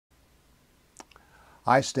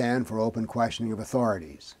I stand for open questioning of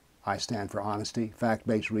authorities. I stand for honesty,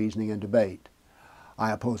 fact-based reasoning, and debate. I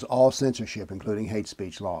oppose all censorship, including hate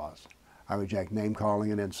speech laws. I reject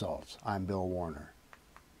name-calling and insults. I'm Bill Warner.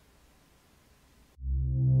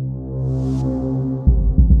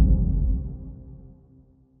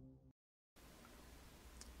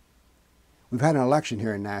 We've had an election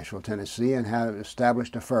here in Nashville, Tennessee, and have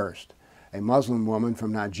established a first. A Muslim woman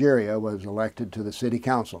from Nigeria was elected to the city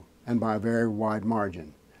council, and by a very wide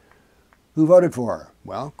margin. Who voted for her?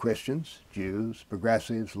 Well, Christians, Jews,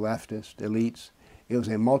 progressives, leftists, elites. It was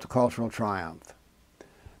a multicultural triumph.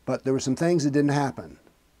 But there were some things that didn't happen.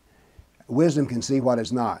 Wisdom can see what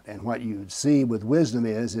is not, and what you see with wisdom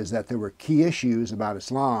is that there were key issues about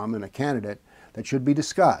Islam in a candidate that should be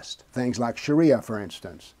discussed. Things like Sharia, for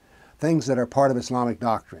instance. Things that are part of Islamic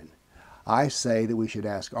doctrine. I say that we should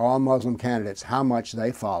ask all Muslim candidates how much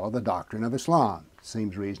they follow the doctrine of Islam.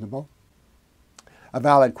 Seems reasonable. A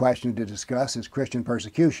valid question to discuss is Christian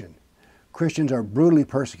persecution. Christians are brutally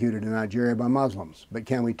persecuted in Nigeria by Muslims, but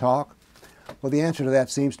can we talk? Well, the answer to that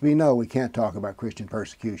seems to be no, we can't talk about Christian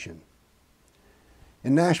persecution.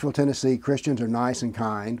 In Nashville, Tennessee, Christians are nice and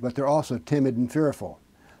kind, but they're also timid and fearful.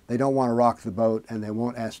 They don't want to rock the boat, and they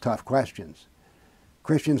won't ask tough questions.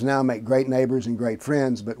 Christians now make great neighbors and great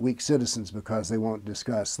friends, but weak citizens because they won't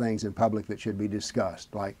discuss things in public that should be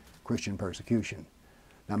discussed, like Christian persecution.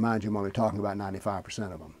 Now, mind you, I'm only talking about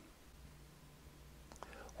 95% of them.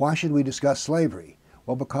 Why should we discuss slavery?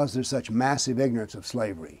 Well, because there's such massive ignorance of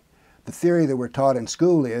slavery. The theory that we're taught in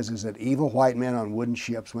school is that evil white men on wooden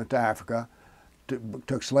ships went to Africa,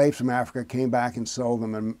 took slaves from Africa, came back and sold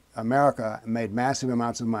them in America, and made massive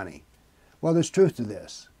amounts of money. Well, there's truth to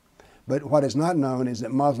this. But what is not known is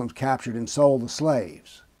that Muslims captured and sold the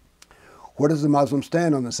slaves. Where does the Muslim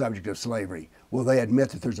stand on the subject of slavery? Will they admit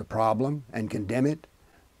that there's a problem and condemn it?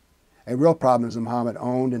 A real problem is that Muhammad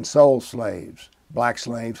owned and sold slaves. Black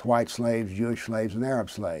slaves, white slaves, Jewish slaves, and Arab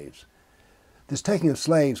slaves. This taking of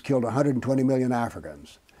slaves killed 120 million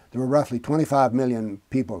Africans. There were roughly 25 million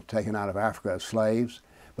people taken out of Africa as slaves,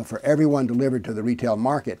 but for everyone delivered to the retail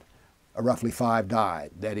market, roughly 5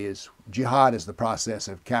 died. That is, jihad is the process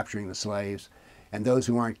of capturing the slaves, and those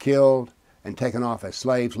who aren't killed and taken off as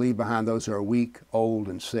slaves leave behind those who are weak, old,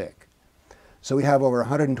 and sick. So we have over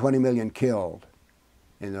 120 million killed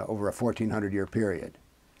in over a 1,400-year period.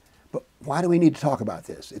 But why do we need to talk about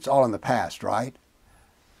this? It's all in the past, right?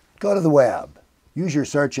 Go to the web. Use your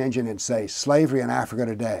search engine and say, slavery in Africa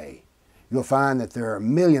today. You'll find that there are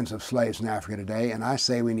millions of slaves in Africa today, and I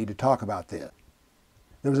say we need to talk about this.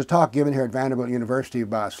 There was a talk given here at Vanderbilt University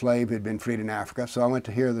by a slave who had been freed in Africa, so I went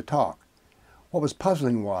to hear the talk. What was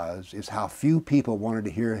puzzling is how few people wanted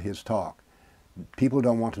to hear his talk. People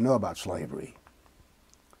don't want to know about slavery.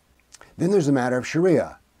 Then there's the matter of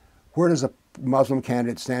Sharia. Where does a Muslim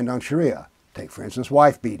candidate stand on Sharia? Take, for instance,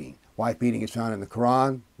 wife beating. Wife beating is found in the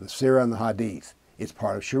Quran, the Sirah, and the Hadith. It's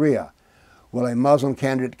part of Sharia. Will a Muslim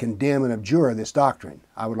candidate condemn and abjure this doctrine?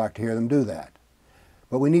 I would like to hear them do that.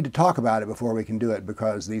 But we need to talk about it before we can do it,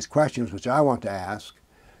 because these questions which I want to ask,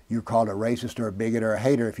 you're called a racist or a bigot or a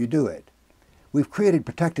hater if you do it. We've created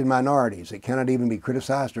protected minorities that cannot even be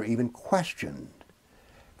criticized or even questioned.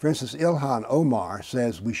 For instance, Ilhan Omar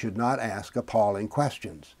says we should not ask appalling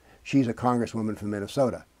questions. She's a congresswoman from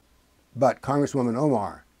Minnesota. But Congresswoman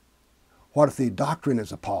Omar, what if the doctrine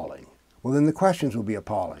is appalling? Well, then the questions will be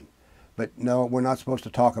appalling. But no, we're not supposed to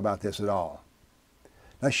talk about this at all.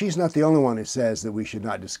 Now, she's not the only one who says that we should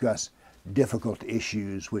not discuss difficult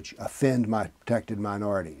issues which offend my protected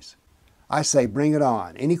minorities. I say bring it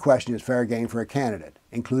on. Any question is fair game for a candidate,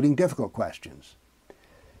 including difficult questions.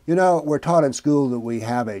 You know, we're taught in school that we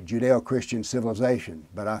have a Judeo-Christian civilization,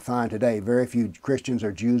 but I find today very few Christians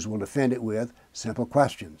or Jews will defend it with simple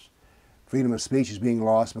questions. Freedom of speech is being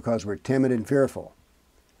lost because we're timid and fearful.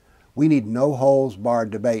 We need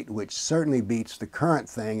no-holds-barred debate, which certainly beats the current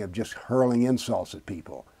thing of just hurling insults at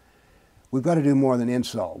people. We've got to do more than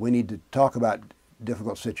insult. We need to talk about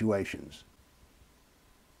difficult situations.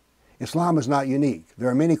 Islam is not unique. There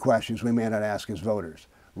are many questions we may not ask as voters.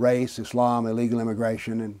 Race, Islam, illegal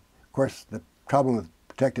immigration, and of course the problem with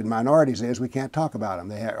protected minorities is we can't talk about them.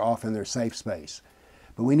 They are off in their safe space.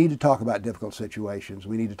 But we need to talk about difficult situations.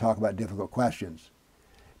 We need to talk about difficult questions.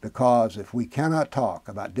 Because if we cannot talk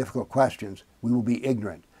about difficult questions, we will be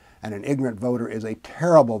ignorant. And an ignorant voter is a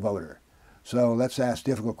terrible voter. So let's ask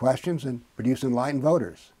difficult questions and produce enlightened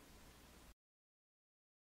voters.